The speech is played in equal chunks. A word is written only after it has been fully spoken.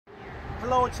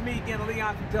Hello, it's me again,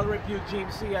 Leon from Delray Buick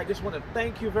Gmc. I just want to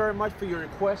thank you very much for your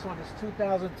request on this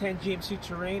 2010 Gmc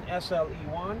Terrian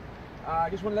SLE1. I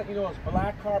just want to let you know it's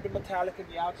black carbon metallic in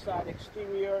the outside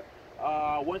exterior.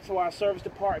 Went to our service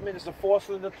department. It's a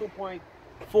 4-cylinder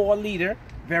 2.4 liter.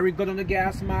 Very good on the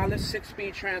gas mileage,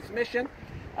 6-speed transmission.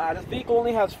 This vehicle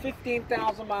only has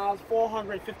 15,000 miles,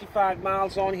 455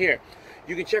 miles on here.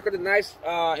 You can check out the nice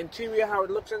interior, how it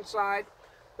looks inside.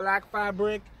 Black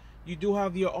fabric. You do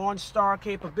have your OnStar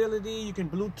capability. You can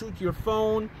Bluetooth your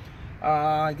phone. You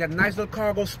got a nice little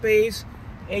cargo space,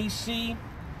 AC,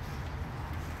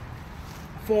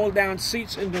 fold down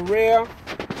seats in the rear.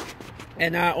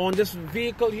 And on this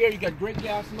vehicle here, you got great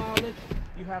gas mileage.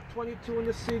 You have 22 in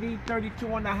the city,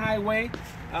 32 on the highway.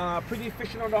 Pretty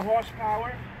efficient on the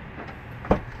horsepower.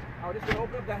 I'm just gonna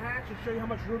open up the hatch and show you how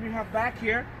much room you have back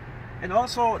here. And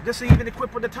also, this is even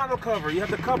equipped with the tonneau cover. You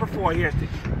have the cover for it here.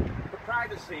 For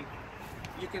privacy,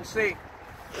 you can see.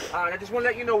 I just want to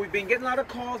let you know we've been getting a lot of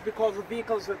calls because the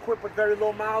vehicle is equipped with very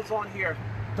low miles on here.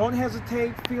 Don't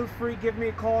hesitate, feel free, give me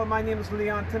a call. My name is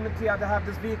Leon Timothy. I'll have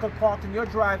this vehicle parked in your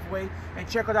driveway, and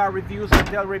check out our reviews on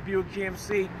Delray Buick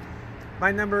GMC.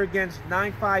 My number again is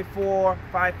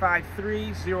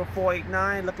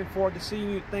 954-553-0489. Looking forward to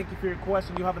seeing you. Thank you for your request,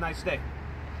 and you have a nice day.